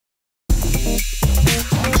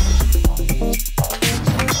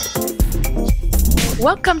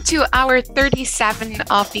Welcome to hour 37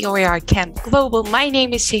 of the OERcamp.global. My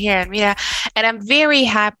name is Chahira, and I'm very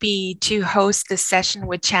happy to host this session,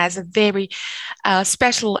 which has a very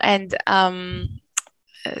special and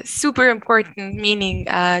super important meaning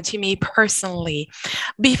to me personally.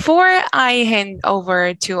 Before I hand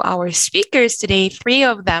over to our speakers today, three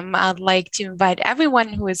of them, I'd like to invite everyone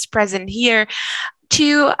who is present here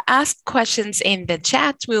to ask questions in the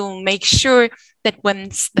chat. We will make sure that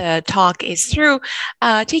once the talk is through,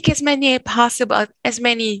 take as many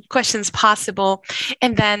questions possible.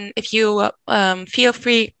 And then if you feel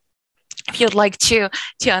free, if you'd like to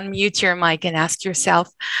unmute your mic and ask yourself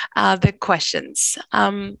the questions.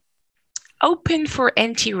 Open for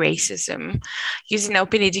Antiracism, using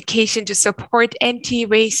open education to support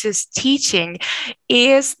anti-racist teaching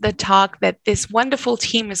is the talk that this wonderful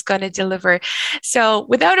team is going to deliver. So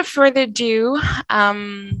without further ado,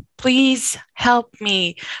 please help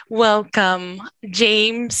me welcome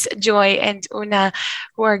James, Joy, and Una,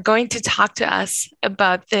 who are going to talk to us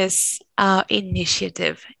about this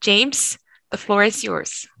initiative. James, the floor is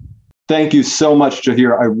yours. Thank you so much,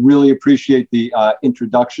 Chahira. I really appreciate the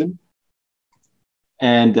introduction.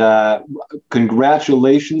 And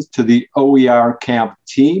congratulations to the OERcamp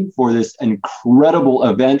team for this incredible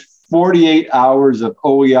event, 48 hours of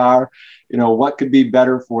OER. You know, what could be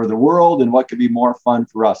better for the world and what could be more fun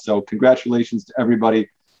for us? So congratulations to everybody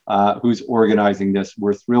who's organizing this.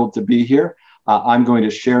 We're thrilled to be here. I'm going to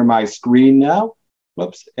share my screen now.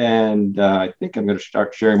 Whoops. And I think I'm going to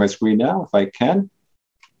start sharing my screen now if I can.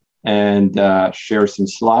 And share some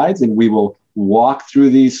slides. And we will walk through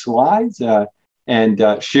these slides. And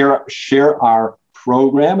share our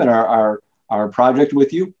program and our project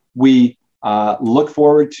with you. We look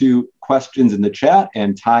forward to questions in the chat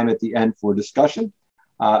and time at the end for discussion.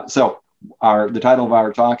 So the title of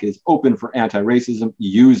our talk is Open for Anti-Racism,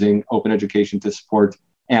 Using Open Education to Support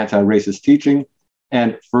Anti-Racist Teaching.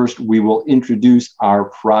 And first, we will introduce our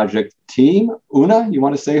project team. Una, you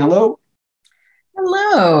want to say hello?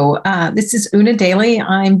 Hello, this is Una Daly.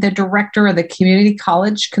 I'm the director of the Community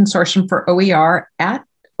College Consortium for OER at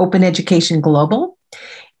Open Education Global.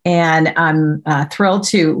 And I'm thrilled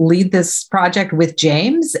to lead this project with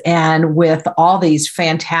James and with all these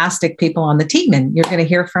fantastic people on the team. And you're going to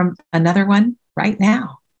hear from another one right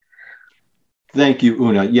now. Thank you,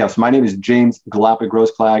 Una. Yes, my name is James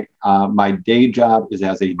Glapa-Grossklag. My day job is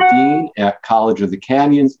as a dean at College of the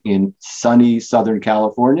Canyons in sunny Southern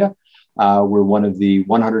California. We're one of the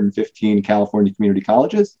 115 California community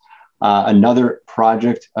colleges. Another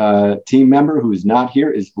project team member who is not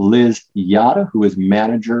here is Liz Yada, who is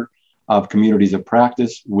manager of communities of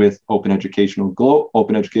practice with Open Education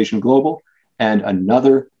Global. And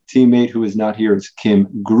another teammate who is not here is Kim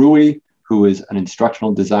Gruey, who is an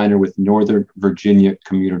instructional designer with Northern Virginia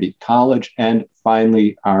Community College. And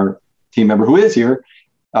finally, our team member who is here,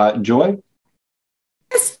 Joy.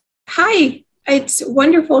 Yes. Hi. It's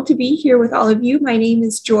wonderful to be here with all of you. My name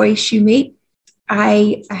is Joy Shoemate.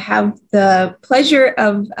 I have the pleasure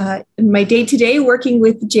of my day-to-day working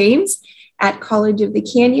with James at College of the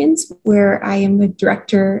Canyons, where I am a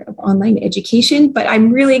director of online education. But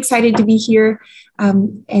I'm really excited to be here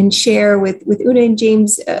and share with Una and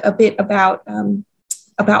James a bit about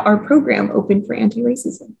our program, Open for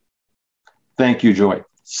Anti-Racism. Thank you, Joy.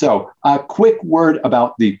 So a quick word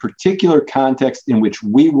about the particular context in which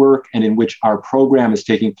we work and in which our program is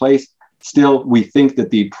taking place. Still, we think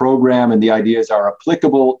that the program and the ideas are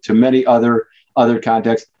applicable to many other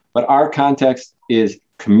contexts, but our context is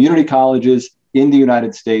community colleges in the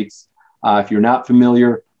United States. If you're not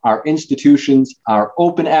familiar, our institutions are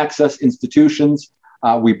open access institutions.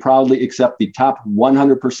 We proudly accept the top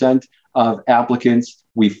 100% of applicants.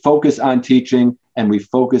 We focus on teaching and we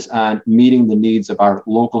focus on meeting the needs of our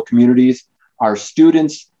local communities. Our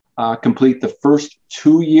students complete the first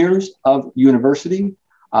 2 years of university.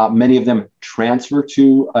 Many of them transfer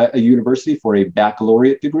to a university for a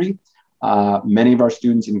baccalaureate degree. Many of our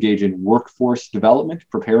students engage in workforce development,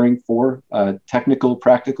 preparing for technical,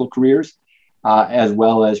 practical careers, as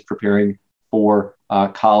well as preparing for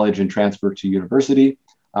college and transfer to university.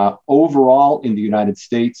 Overall, in the United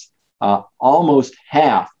States, almost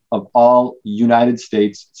half of all United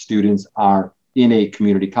States students are in a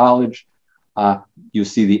community college. You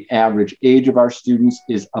see the average age of our students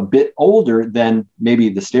is a bit older than maybe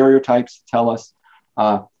the stereotypes tell us.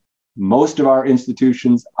 Most of our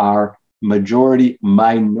institutions are majority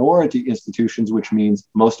minority institutions, which means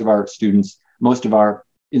most of our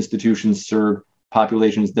institutions serve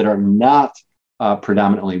populations that are not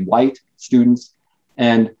predominantly white students.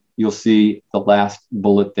 And you'll see the last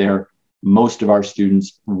bullet there. Most of our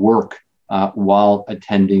students work while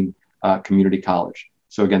attending community college.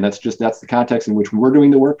 So again, that's the context in which we're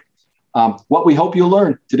doing the work. What we hope you'll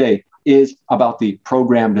learn today is about the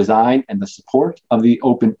program design and the support of the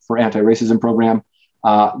Open for Anti-Racism program.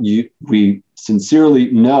 We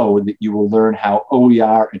sincerely know that you will learn how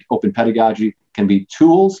OER and open pedagogy can be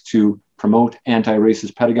tools to promote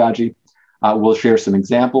anti-racist pedagogy. We'll share some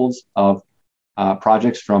examples of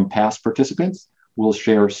projects from past participants. We'll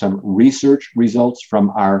share some research results from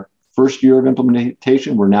our first year of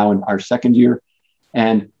implementation. We're now in our second year,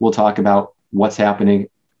 and we'll talk about what's happening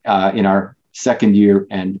in our second year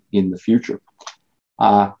and in the future.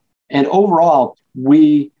 And overall,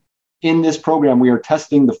 in this program, we are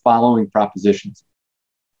testing the following propositions.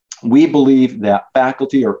 We believe that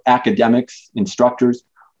faculty or academics, instructors,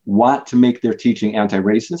 want to make their teaching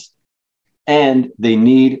anti-racist, and they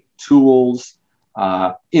need tools,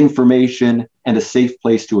 information, and a safe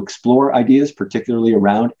place to explore ideas, particularly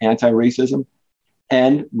around anti-racism.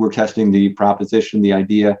 And we're testing the proposition, the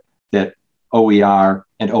idea that OER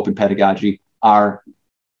and open pedagogy are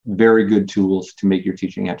very good tools to make your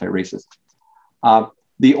teaching anti-racist.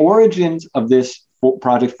 The origins of this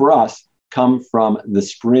project for us come from the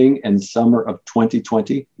spring and summer of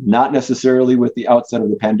 2020, not necessarily with the outset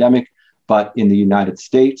of the pandemic, but in the United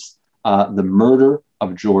States, the murder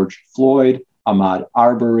of George Floyd, Ahmaud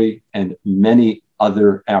Arbery, and many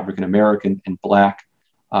other African-American and Black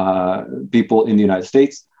people in the United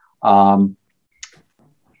States.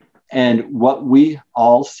 And what we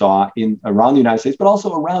all saw around the United States, but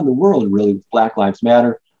also around the world, really, with Black Lives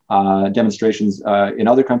Matter demonstrations in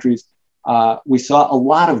other countries, we saw a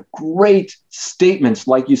lot of great statements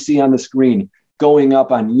like you see on the screen going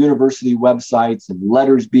up on university websites and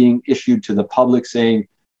letters being issued to the public saying,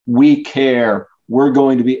 "We care, we're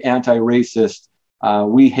going to be anti-racist,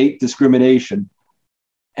 we hate discrimination."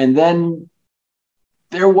 And then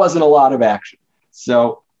there wasn't a lot of action.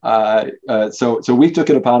 So we took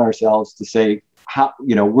it upon ourselves to say,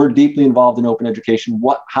 we're deeply involved in open education.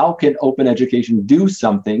 How can open education do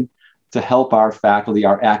something to help our faculty,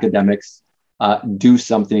 our academics, do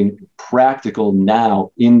something practical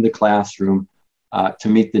now in the classroom to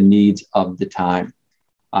meet the needs of the time?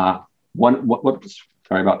 Sorry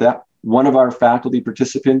about that. One of our faculty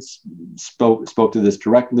participants spoke to this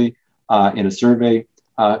directly in a survey.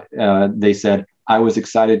 They said, "I was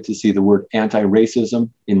excited to see the word anti-racism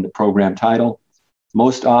in the program title.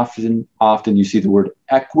 Most often you see the word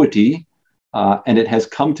equity, and it has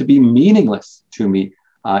come to be meaningless to me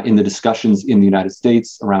in the discussions in the United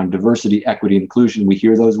States around diversity, equity, inclusion. We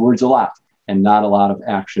hear those words a lot and not a lot of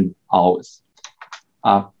action always."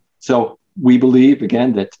 So we believe,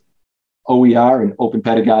 again, that OER and open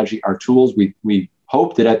pedagogy are tools. We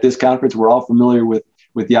hope that at this conference, we're all familiar with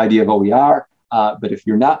the idea of OER. But if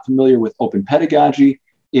you're not familiar with open pedagogy,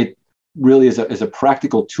 it really is a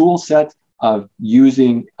practical tool set of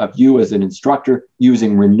you as an instructor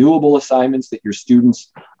using renewable assignments that your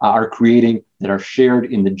students are creating that are shared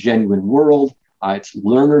in the genuine world. It's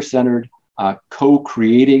learner-centered,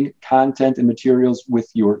 co-creating content and materials with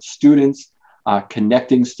your students,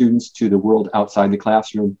 connecting students to the world outside the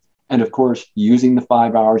classroom, and of course, using the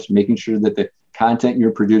 5 hours, making sure that the content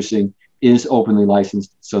you're producing is openly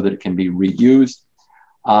licensed so that it can be reused.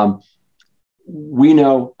 We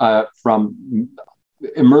know from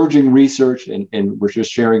emerging research, and we're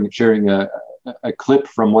just sharing a clip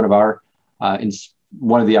from one of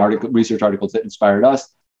the research articles that inspired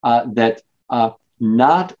us, that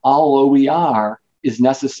not all OER is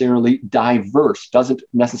necessarily diverse, doesn't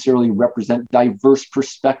necessarily represent diverse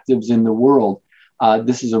perspectives in the world.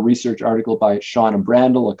 This is a research article by Shauna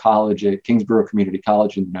Brandel, a college at Kingsborough Community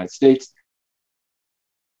College in the United States.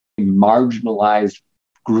 Marginalized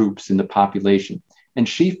groups in the population. And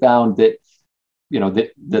she found that,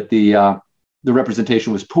 the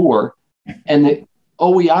representation was poor, and that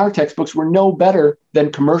OER textbooks were no better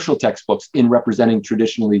than commercial textbooks in representing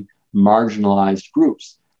traditionally marginalized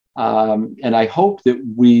groups. And I hope that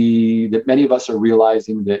many of us are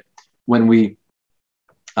realizing that when we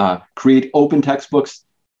create open textbooks,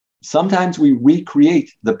 sometimes we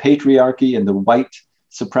recreate the patriarchy and the white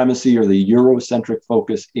supremacy or the Eurocentric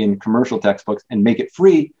focus in commercial textbooks and make it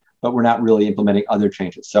free, but we're not really implementing other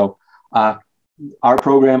changes. So our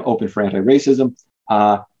program, Open for Anti-Racism,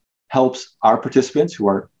 helps our participants who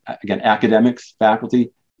are, again, academics,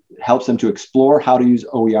 faculty, helps them to explore how to use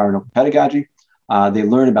OER and open pedagogy. They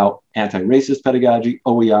learn about anti-racist pedagogy,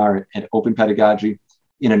 OER, and open pedagogy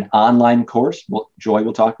in an online course. Joy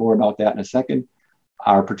will talk more about that in a second.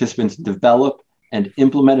 Our participants develop and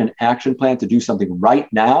implement an action plan to do something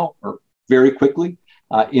right now or very quickly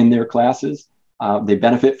in their classes. They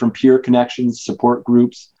benefit from peer connections, support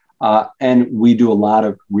groups, And we do a lot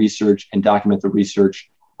of research and document the research.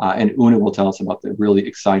 And Una will tell us about the really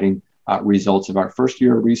exciting results of our first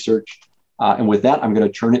year of research. And with that, I'm going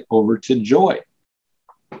to turn it over to Joy.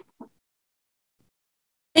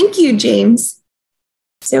 Thank you, James.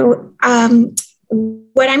 So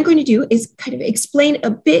what I'm going to do is kind of explain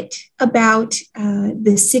a bit about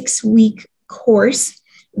the 6-week course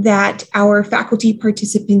that our faculty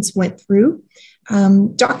participants went through.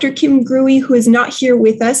 Dr. Kim Gruey, who is not here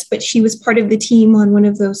with us, but she was part of the team on one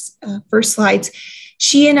of those first slides,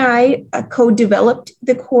 she and I co-developed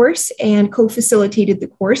the course and co-facilitated the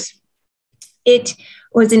course. It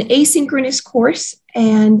was an asynchronous course,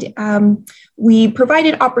 and we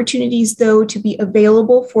provided opportunities, though, to be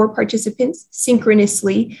available for participants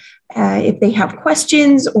synchronously if they have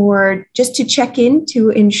questions or just to check in to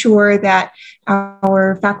ensure that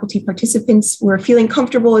our faculty participants were feeling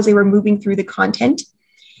comfortable as they were moving through the content.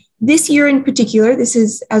 This year in particular, this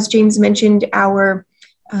is, as James mentioned, our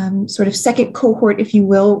sort of second cohort, if you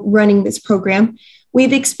will, running this program.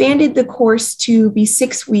 We've expanded the course to be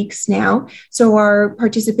 6 weeks now. So our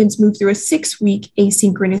participants move through a 6-week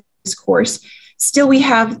asynchronous course. Still, we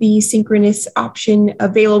have the synchronous option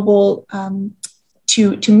available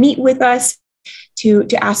to meet with us, to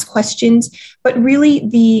ask questions. But really,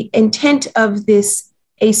 the intent of this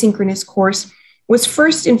asynchronous course was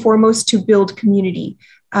first and foremost to build community.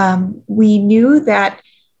 We knew that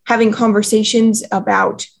having conversations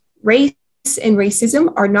about race and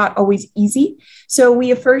racism are not always easy. So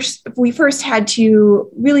we first had to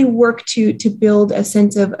really work to build a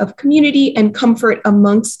sense of community and comfort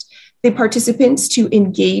amongst the participants to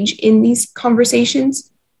engage in these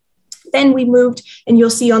conversations. Then we moved, and you'll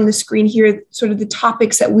see on the screen here, sort of the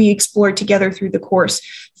topics that we explored together through the course.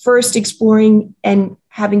 First, exploring and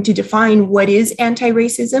having to define what is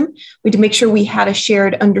anti-racism. We had to make sure we had a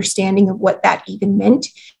shared understanding of what that even meant.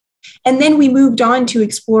 And then we moved on to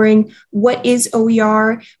exploring what is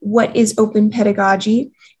OER, what is open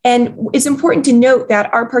pedagogy. And it's important to note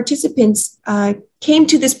that our participants came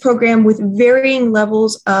to this program with varying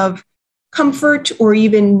levels of comfort or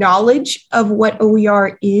even knowledge of what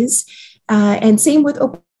OER is. And same with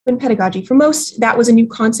open pedagogy. For most, that was a new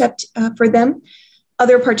concept for them.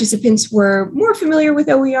 Other participants were more familiar with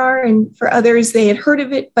OER, and for others, they had heard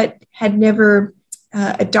of it, but had never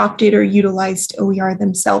adopted or utilized OER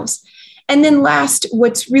themselves. And then last,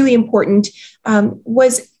 what's really important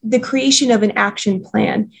was the creation of an action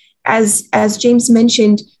plan. As James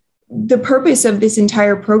mentioned, the purpose of this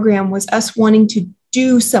entire program was us wanting to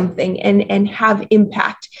do something and have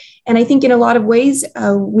impact. And I think in a lot of ways,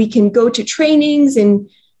 we can go to trainings and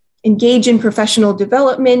engage in professional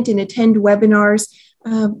development and attend webinars,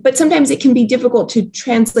 but sometimes it can be difficult to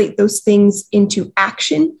translate those things into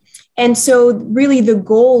action. And so really the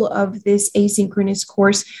goal of this asynchronous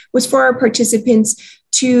course was for our participants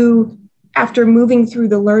to, after moving through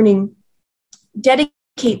the learning,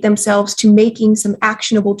 dedicate themselves to making some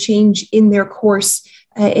actionable change in their course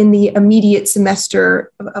in the immediate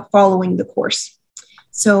semester following the course.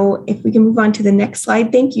 So if we can move on to the next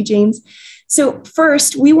slide. Thank you, James. So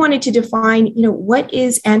first, we wanted to define, what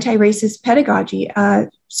is anti-racist pedagogy?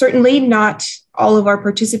 Certainly not all of our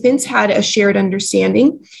participants had a shared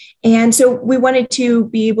understanding. And so we wanted to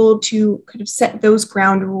be able to kind of set those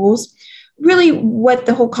ground rules. Really what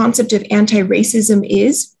the whole concept of anti-racism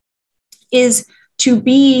is to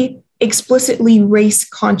be explicitly race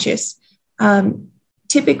conscious.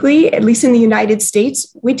 Typically, at least in the United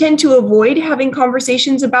States, we tend to avoid having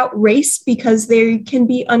conversations about race because they can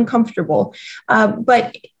be uncomfortable.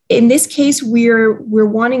 But in this case, we're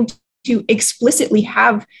wanting to explicitly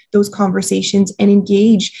have those conversations and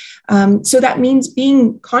engage. So that means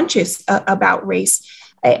being conscious about race,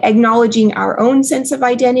 acknowledging our own sense of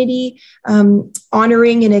identity,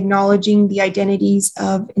 honoring and acknowledging the identities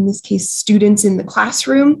of, in this case, students in the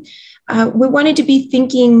classroom. We wanted to be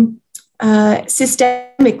thinking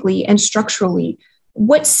systemically and structurally.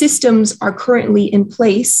 What systems are currently in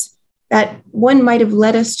place that one might have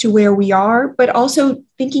led us to where we are, but also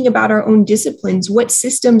thinking about our own disciplines. What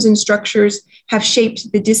systems and structures have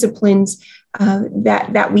shaped the disciplines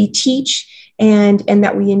that we teach and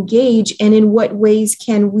that we engage, and in what ways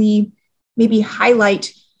can we maybe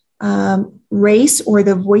highlight race or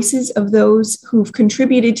the voices of those who've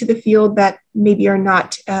contributed to the field that maybe are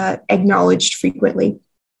not acknowledged frequently.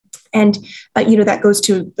 And, that goes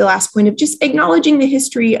to the last point of just acknowledging the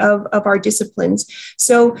history of our disciplines.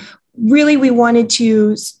 So really, we wanted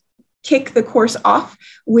to kick the course off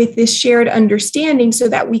with this shared understanding so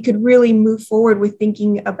that we could really move forward with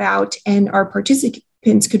thinking about, and our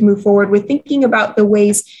participants could move forward with thinking about the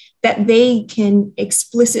ways that they can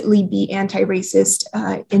explicitly be anti-racist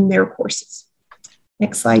in their courses.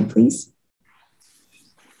 Next slide, please.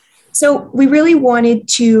 So we really wanted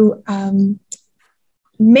to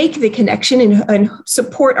make the connection and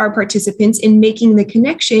support our participants in making the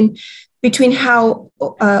connection between how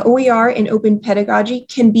OER and open pedagogy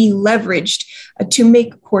can be leveraged to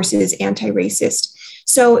make courses anti-racist.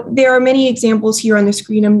 So there are many examples here on the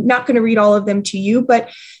screen. I'm not going to read all of them to you,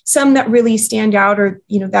 but some that really stand out or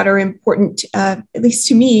that are important, at least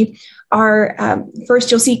to me, are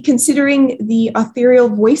first, you'll see considering the authorial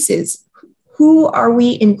voices. Who are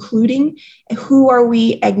we including? Who are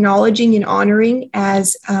we acknowledging and honoring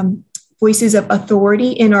as voices of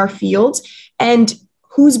authority in our fields? And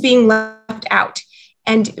who's being left out?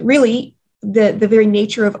 And really, the very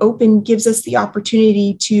nature of open gives us the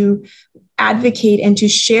opportunity to advocate and to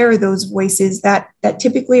share those voices that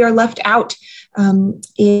typically are left out in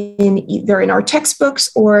either in our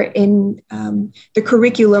textbooks or in the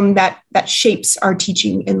curriculum that shapes our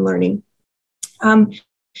teaching and learning.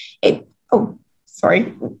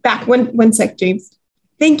 Back one sec, James.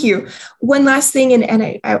 Thank you. One last thing, and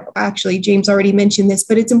I actually, James already mentioned this,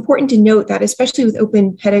 but it's important to note that especially with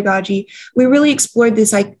open pedagogy, we really explored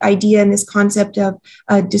this idea and this concept of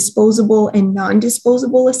disposable and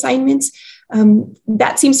non-disposable assignments.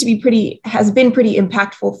 That seems to has been pretty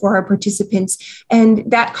impactful for our participants.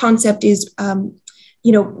 And that concept is,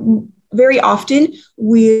 very often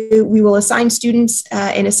we will assign students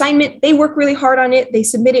an assignment. They work really hard on it. They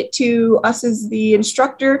submit it to us as the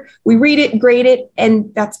instructor. We read it, grade it,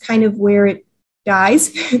 and that's kind of where it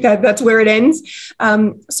dies. That's where it ends.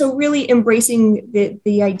 So really embracing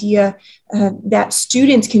the idea that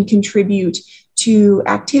students can contribute to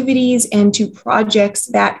activities and to projects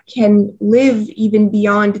that can live even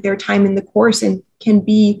beyond their time in the course and can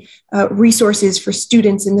be resources for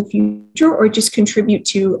students in the future or just contribute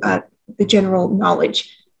to the general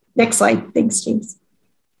knowledge. Next slide. Thanks, James.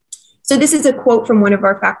 So this is a quote from one of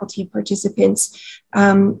our faculty participants,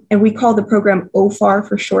 and we call the program OFAR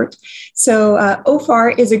for short. So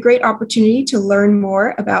OFAR is a great opportunity to learn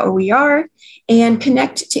more about OER and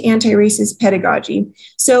connect to anti-racist pedagogy.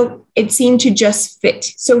 So it seemed to just fit.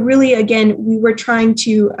 So really, again, we were trying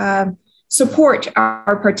to support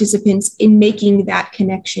our participants in making that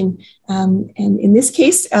connection. And in this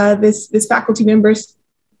case, this faculty member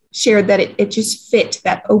shared that it just fit,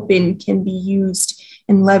 that open can be used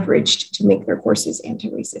and leveraged to make their courses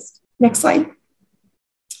anti-racist. Next slide.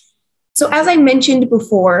 So as I mentioned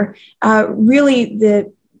before, really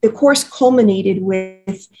the course culminated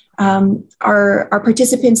with our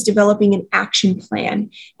participants developing an action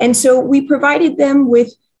plan. And so we provided them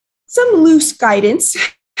with some loose guidance,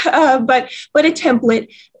 but a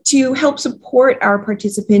template to help support our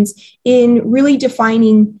participants in really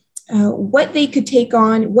defining what they could take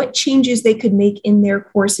on, what changes they could make in their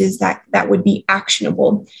courses that would be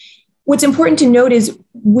actionable. What's important to note is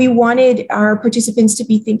we wanted our participants to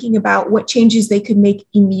be thinking about what changes they could make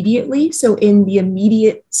immediately, so in the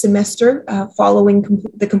immediate semester following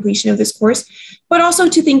the completion of this course, but also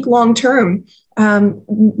to think long-term.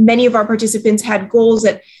 Many of our participants had goals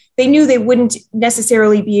that they knew they wouldn't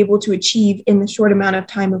necessarily be able to achieve in the short amount of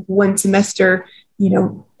time of one semester,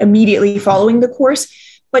 immediately following the course.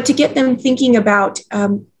 But to get them thinking about,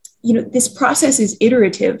 this process is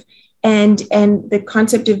iterative, and the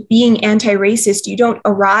concept of being anti-racist, you don't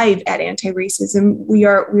arrive at anti-racism. We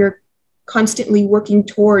are constantly working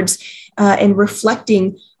towards and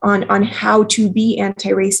reflecting on how to be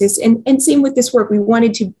anti-racist. And same with this work, we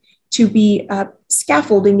wanted to be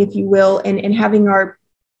scaffolding, if you will, and having our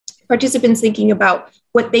participants thinking about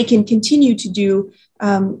what they can continue to do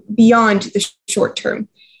beyond the short term.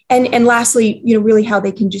 And lastly, really how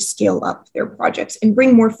they can just scale up their projects and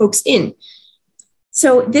bring more folks in.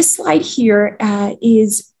 So this slide here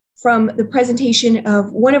is from the presentation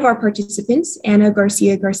of one of our participants, Ana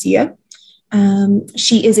Garcia.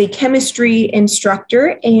 She is a chemistry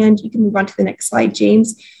instructor, and you can move on to the next slide,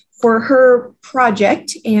 James. For her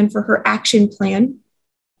project and for her action plan,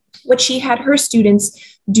 what she had her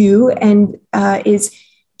students do and is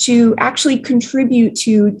to actually contribute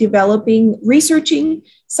to developing, researching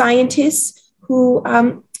scientists who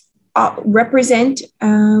represent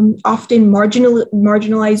often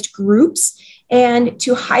marginalized groups, and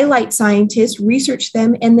to highlight scientists, research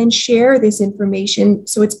them, and then share this information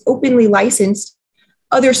so it's openly licensed.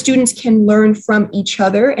 Other students can learn from each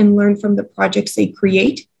other and learn from the projects they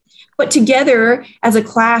create. But together as a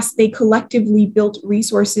class, they collectively built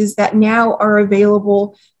resources that now are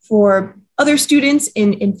available for other students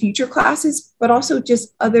in future classes, but also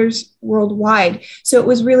just others worldwide. So it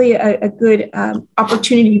was really a good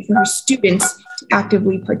opportunity for our students to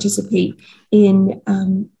actively participate in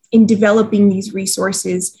developing these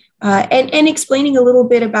resources and explaining a little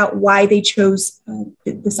bit about why they chose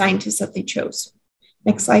the scientists that they chose.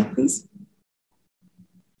 Next slide, please.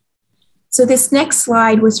 So this next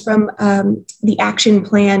slide was from the action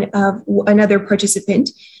plan of another participant,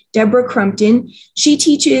 Deborah Crumpton. She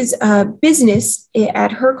teaches business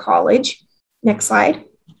at her college. Next slide.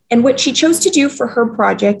 And what she chose to do for her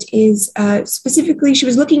project is specifically, she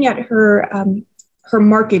was looking at her, her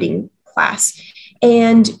marketing class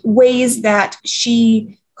and ways that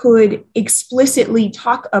she could explicitly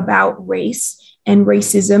talk about race and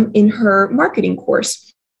racism in her marketing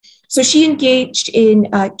course. So she engaged in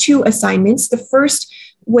 2 assignments. The first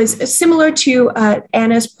was similar to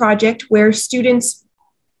Anna's project, where students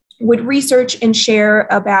would research and share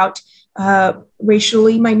about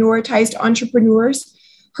racially minoritized entrepreneurs.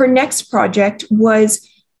 Her next project was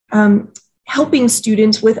helping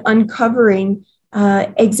students with uncovering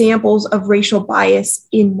examples of racial bias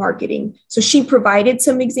in marketing. So she provided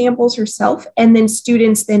some examples herself, and then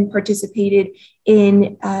students then participated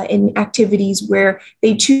in activities where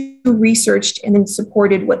they too researched and then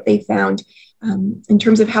supported what they found in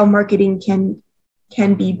terms of how marketing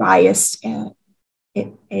can be biased in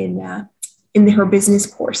her business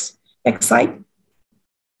course. Next slide.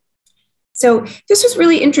 So this was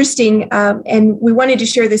really interesting, and we wanted to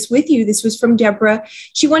share this with you. This was from Deborah.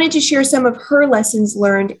 She wanted to share some of her lessons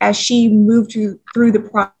learned as she moved through the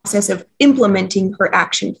process of implementing her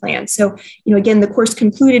action plan. So, again, the course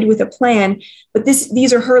concluded with a plan, but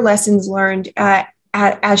these are her lessons learned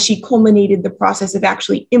as she culminated the process of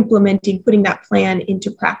actually implementing, putting that plan into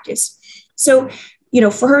practice. So,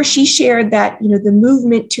 for her, she shared that, the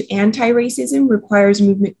movement to anti-racism requires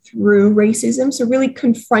movement through racism. So really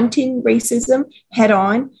confronting racism head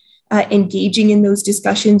on, engaging in those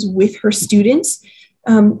discussions with her students.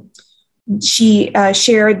 She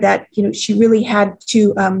shared that, she really had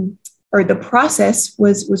to, or the process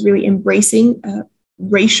was really embracing,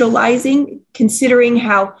 racializing, considering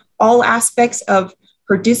how all aspects of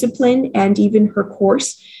her discipline and even her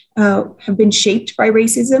course have been shaped by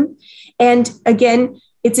racism. And again,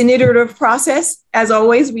 it's an iterative process. As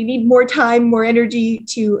always, we need more time, more energy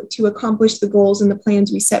to accomplish the goals and the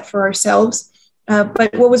plans we set for ourselves.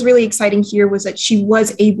 But what was really exciting here was that she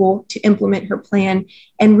was able to implement her plan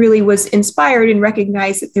and really was inspired and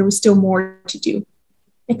recognized that there was still more to do.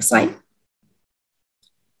 Next slide.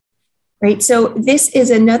 Right, so this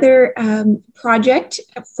is another project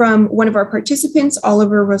from one of our participants,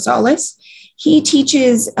 Oliver Rosales. He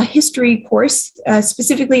teaches a history course,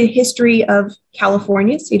 specifically the history of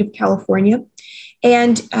California, state of California.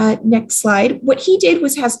 And next slide. What he did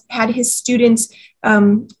was had his students,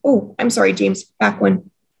 oh, I'm sorry, James, back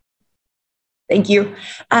one. Thank you.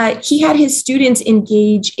 He had his students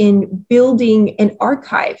engage in building an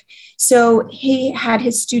archive. So he had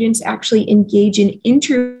his students actually engage in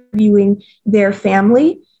interviewing their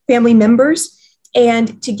family members,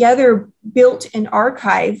 and together built an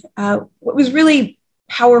archive. What was really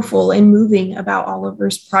powerful and moving about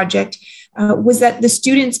Oliver's project was that the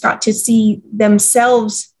students got to see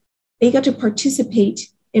themselves, they got to participate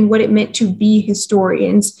in what it meant to be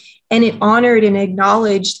historians, and it honored and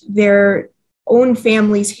acknowledged their own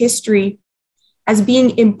family's history as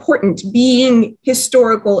being important, being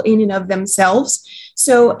historical in and of themselves.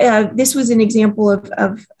 So this was an example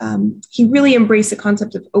of he really embraced the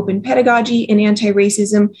concept of open pedagogy and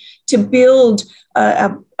anti-racism to build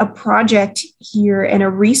a project here and a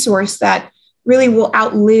resource that really will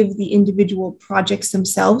outlive the individual projects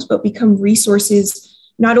themselves, but become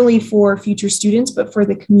resources not only for future students, but for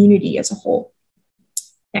the community as a whole.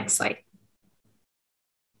 Next slide.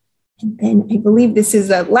 And then I believe this is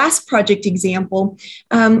a last project example.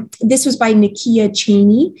 This was by Nakia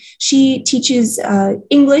Cheney. She teaches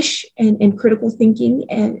English and critical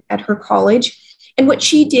thinking at her college. And what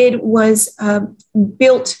she did was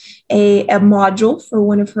built a module for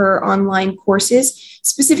one of her online courses,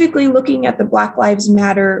 specifically looking at the Black Lives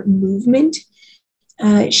Matter movement.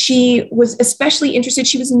 She was especially interested,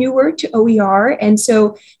 she was newer to OER, and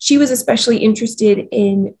so she was especially interested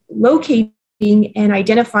in locating and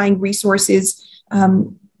identifying resources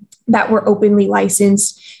that were openly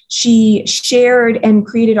licensed. She shared and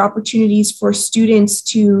created opportunities for students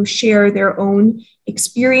to share their own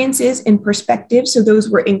experiences and perspectives. So those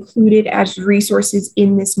were included as resources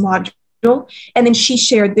in this module. And then she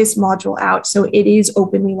shared this module out. So it is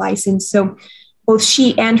openly licensed. So both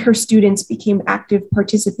she and her students became active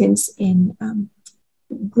participants in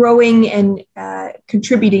growing and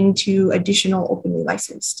contributing to additional openly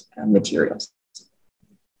licensed materials.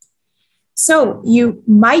 So you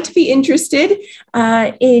might be interested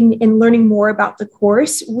in learning more about the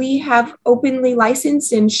course. We have openly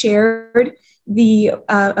licensed and shared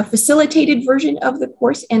a facilitated version of the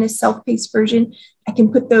course and a self-paced version. I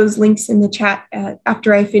can put those links in the chat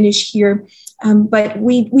after I finish here. But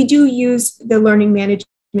we do use the learning management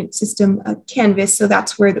system Canvas, so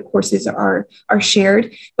that's where the courses are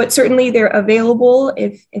shared. But certainly they're available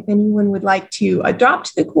if anyone would like to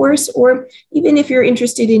adopt the course, or even if you're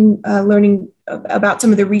interested in learning about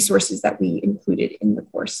some of the resources that we included in the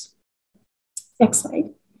course. Next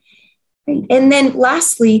slide. Right. And then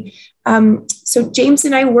lastly, so James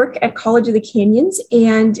and I work at College of the Canyons,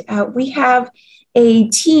 and we have a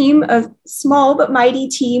team, a small but mighty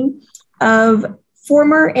team of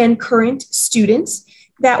former and current students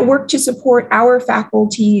that work to support our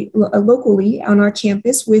faculty locally on our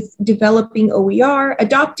campus with developing OER,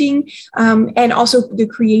 adopting, and also the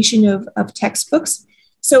creation of textbooks.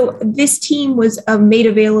 So this team was made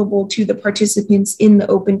available to the participants in the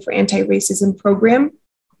Open for Anti-Racism program.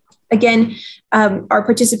 Again, our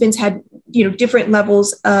participants had different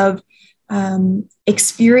levels of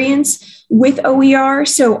experience with OER.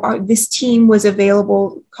 So this team was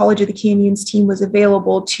available, College of the Canyons team was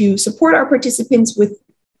available to support our participants with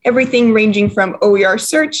everything ranging from OER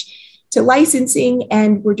search to licensing,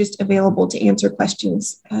 and we're just available to answer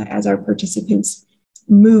questions as our participants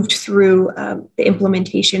moved through the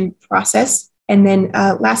implementation process. And then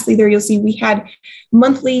lastly there, you'll see we had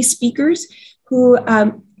monthly speakers who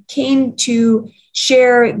came to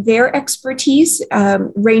share their expertise,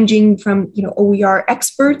 ranging from OER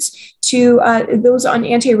experts to those on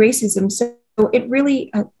anti-racism. So it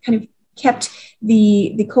really kind of kept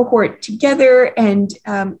the cohort together and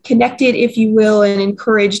connected, if you will, and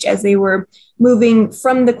encouraged as they were moving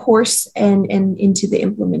from the course and into the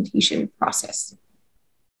implementation process.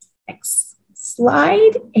 Next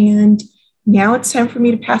slide. And now it's time for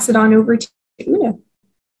me to pass it on over to Una.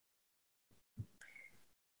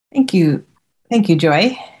 Thank you. Thank you,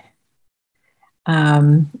 Joy.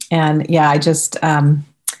 And yeah, I just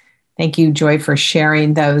thank you, Joy, for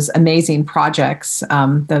sharing those amazing projects.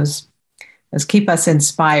 Those keep us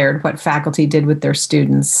inspired, what faculty did with their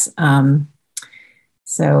students. Well,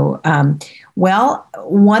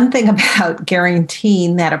 one thing about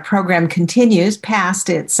guaranteeing that a program continues past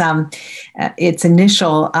its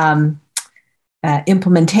initial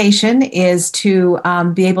implementation is to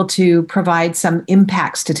be able to provide some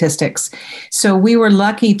impact statistics. So we were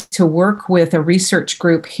lucky to work with a research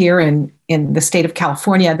group here in the state of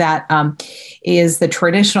California that is the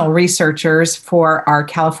traditional researchers for our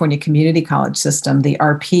California Community College system, the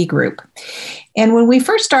RP group. And when we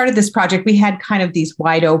first started this project, we had kind of these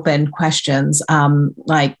wide open questions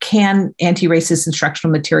like, can anti-racist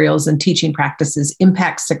instructional materials and teaching practices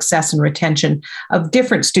impact success and retention of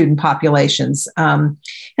different student populations? And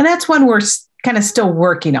that's one we're kind of still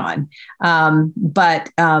working on.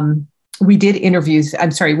 We did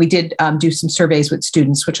do some surveys with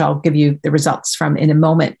students, which I'll give you the results from in a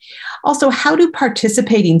moment. Also, how do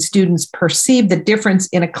participating students perceive the difference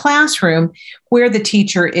in a classroom where the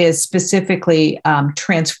teacher is specifically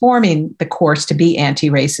transforming the course to be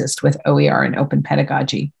anti-racist with OER and open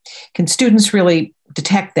pedagogy? Can students really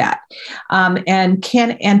detect that? And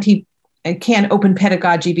can open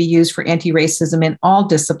pedagogy be used for anti-racism in all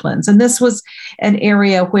disciplines? And this was an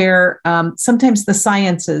area where sometimes the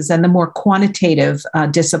sciences and the more quantitative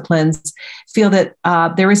disciplines feel that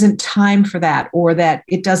there isn't time for that, or that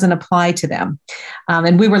it doesn't apply to them.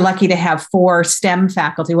 And we were lucky to have 4 STEM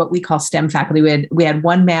faculty, what we call STEM faculty. We had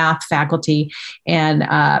 1 math faculty and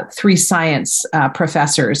 3 science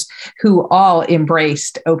professors who all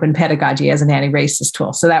embraced open pedagogy as an anti-racist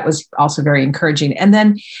tool. So that was also very encouraging. And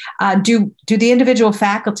then do the individual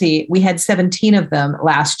faculty, we had 17 of them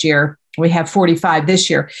last year, we have 45 this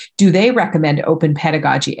year, do they recommend open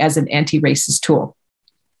pedagogy as an anti-racist tool?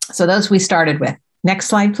 So those we started with. Next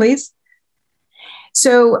slide, please.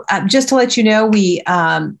 So just to let you know, we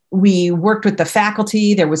worked with the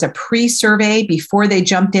faculty. There was a pre-survey before they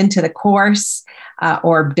jumped into the course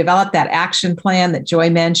or developed that action plan that Joy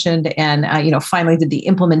mentioned, and finally did the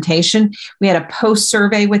implementation. We had a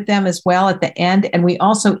post-survey with them as well at the end, and we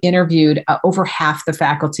also interviewed over half the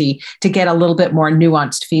faculty to get a little bit more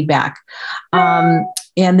nuanced feedback. And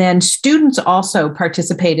then students also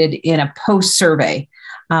participated in a post-survey.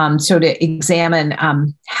 So to examine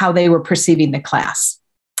how they were perceiving the class.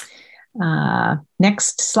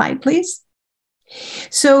 Next slide, please.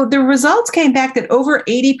 So the results came back that over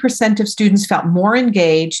 80% of students felt more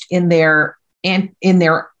engaged in their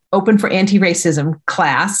open for Antiracism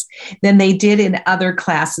class than they did in other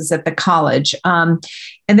classes at the college. And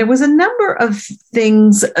there was a number of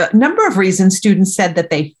things, a number of reasons students said that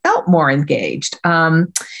they felt more engaged.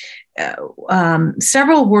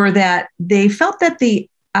 Several were that they felt that the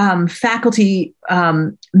faculty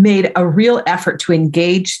made a real effort to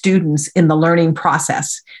engage students in the learning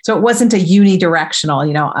process. So it wasn't a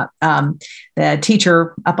unidirectional, the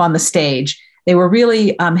teacher up on the stage. They were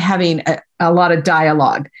really having a lot of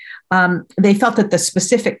dialogue. They felt that the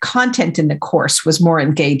specific content in the course was more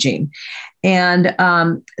engaging. And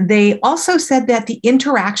they also said that the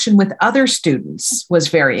interaction with other students was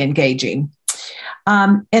very engaging.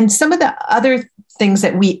 And some of the other things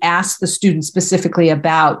that we asked the students specifically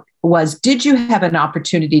about was, did you have an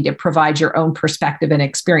opportunity to provide your own perspective and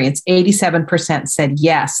experience? 87% said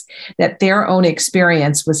yes, that their own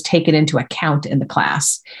experience was taken into account in the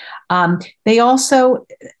class. They also,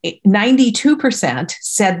 92%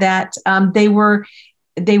 said that they were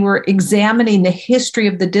examining the history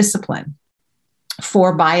of the discipline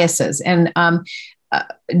for biases. And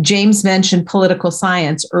James mentioned political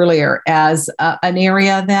science earlier as an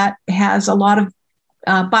area that has a lot of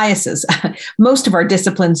biases. Most of our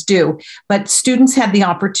disciplines do, but students had the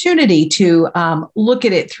opportunity to look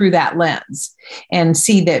at it through that lens and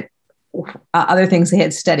see that other things they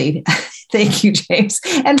had studied. Thank you, James.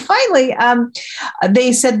 And finally,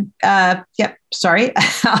 they said,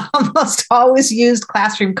 almost always used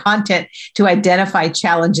classroom content to identify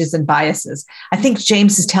challenges and biases. I think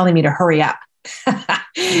James is telling me to hurry up.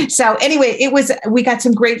 So anyway, we got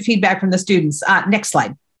some great feedback from the students. Next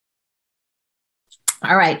slide.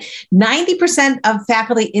 All right. 90% of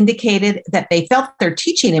faculty indicated that they felt their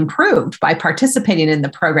teaching improved by participating in the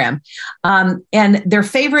program. And their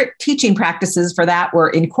favorite teaching practices for that were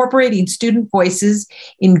incorporating student voices,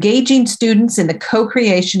 engaging students in the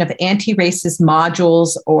co-creation of anti-racist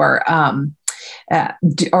modules or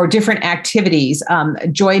different activities.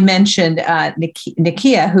 Joy mentioned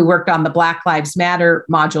Nakia, who worked on the Black Lives Matter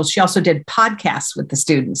module. She also did podcasts with the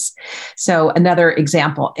students. So another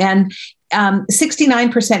example. And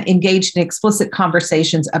 69% engaged in explicit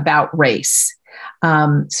conversations about race.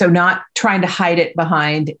 So not trying to hide it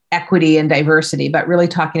behind equity and diversity, but really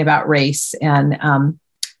talking about race and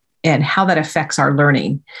how that affects our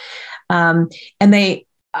learning. And they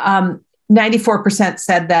 94%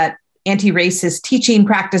 said that anti-racist teaching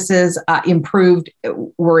practices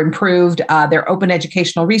were improved. Their open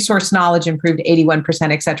educational resource knowledge improved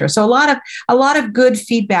 81%, et cetera. So a lot of good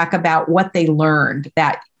feedback about what they learned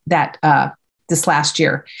that this last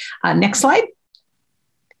year. Next slide.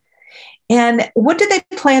 And what do they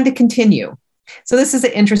plan to continue? So this is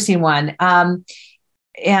an interesting one.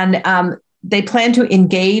 They plan to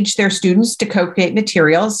engage their students to co-create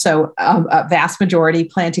materials. So a vast majority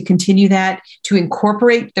plan to continue that, to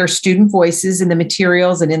incorporate their student voices in the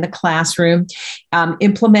materials and in the classroom,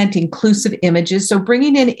 implement inclusive images. So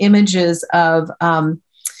bringing in images of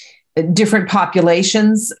different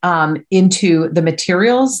populations into the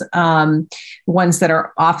materials, ones that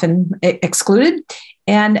are often excluded.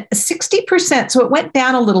 And 60%, so it went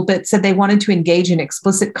down a little bit, said they wanted to engage in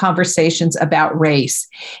explicit conversations about race.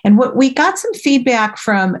 And what we got some feedback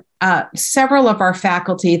from several of our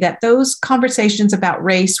faculty that those conversations about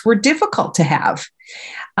race were difficult to have.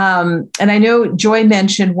 And I know Joy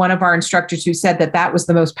mentioned one of our instructors who said that was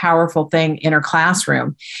the most powerful thing in her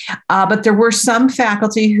classroom. But there were some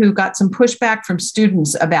faculty who got some pushback from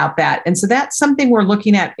students about that. And so that's something we're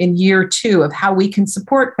looking at in year 2 of how we can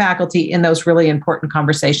support faculty in those really important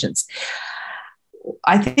conversations.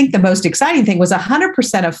 I think the most exciting thing was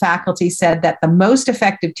 100% of faculty said that the most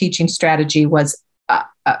effective teaching strategy was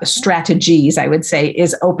strategies, I would say,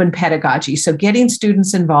 is open pedagogy. So getting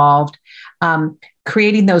students involved,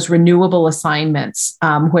 creating those renewable assignments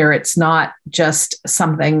where it's not just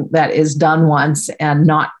something that is done once and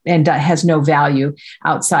has no value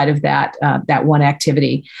outside of that one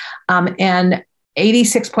activity. And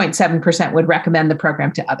 86.7% would recommend the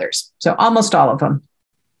program to others. So almost all of them.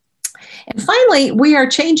 And finally, we are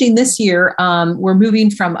changing this year. We're moving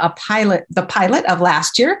from the pilot of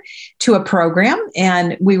last year to a program.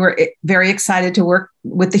 And we were very excited to work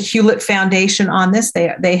with the Hewlett Foundation on this.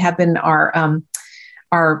 They have been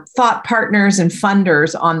our thought partners and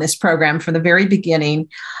funders on this program from the very beginning.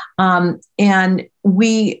 And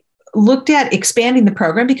we looked at expanding the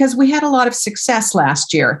program because we had a lot of success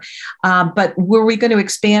last year. But were we going to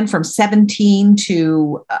expand from 17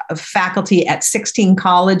 to faculty at 16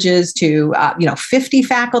 colleges to 50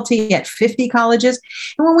 faculty at 50 colleges?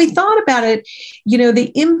 And when we thought about it,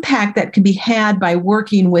 the impact that can be had by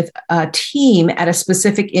working with a team at a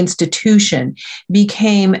specific institution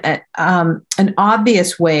became an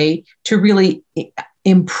obvious way to really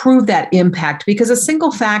improve that impact, because a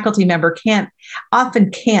single faculty member often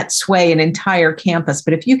can't sway an entire campus.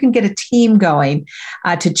 But if you can get a team going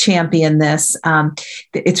to champion this,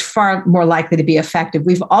 it's far more likely to be effective.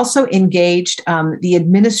 We've also engaged the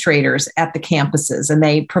administrators at the campuses, and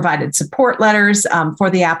they provided support letters for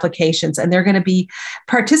the applications, and they're going to be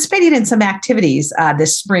participating in some activities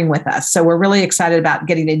this spring with us. So we're really excited about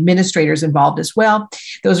getting administrators involved as well.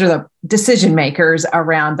 Those are the decision makers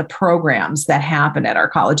around the programs that happen at our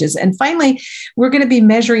colleges. And finally, we're going to be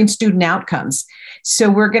measuring student outcomes. So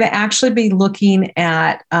we're going to actually be looking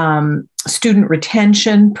at student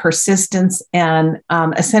retention, persistence, and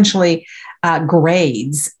essentially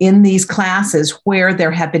grades in these classes where there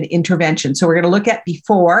have been interventions. So we're going to look at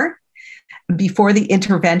before the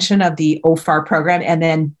intervention of the OFAR program, and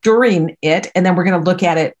then during it, and then we're going to look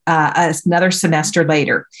at it another semester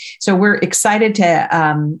later. So we're excited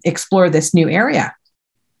to explore this new area.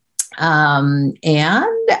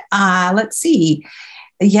 Let's see.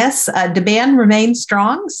 Yes, demand remains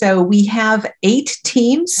strong. So we have 8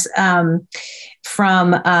 teams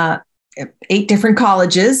from 8 different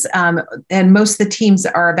colleges, and most of the teams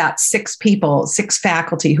are about 6 people, 6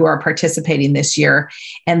 faculty who are participating this year.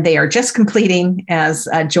 And they are just completing, as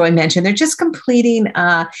Joy mentioned, they're just completing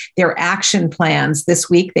their action plans this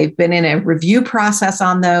week. They've been in a review process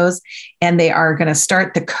on those, and they are going to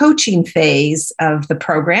start the coaching phase of the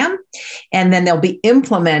program. And then they'll be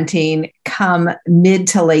implementing come mid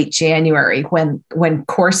to late January when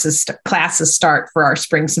classes start for our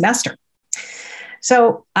spring semester.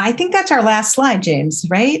 So I think that's our last slide, James,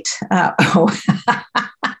 right?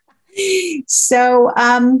 So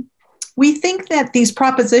we think that these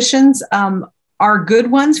propositions are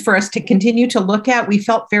good ones for us to continue to look at. We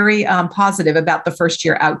felt very positive about the first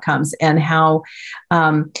year outcomes and how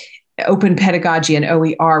open pedagogy and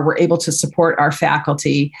OER were able to support our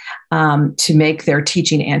faculty to make their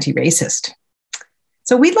teaching anti-racist.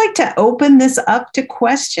 So we'd like to open this up to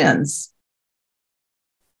questions.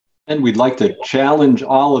 And we'd like to challenge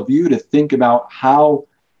all of you to think about how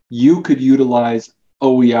you could utilize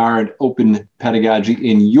OER and open pedagogy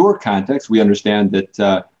in your context. We understand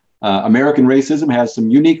that American racism has some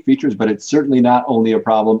unique features, but it's certainly not only a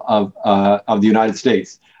problem of the United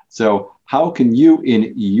States. So how can you,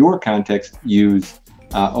 in your context, use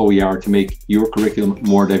OER to make your curriculum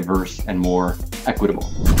more diverse and more equitable?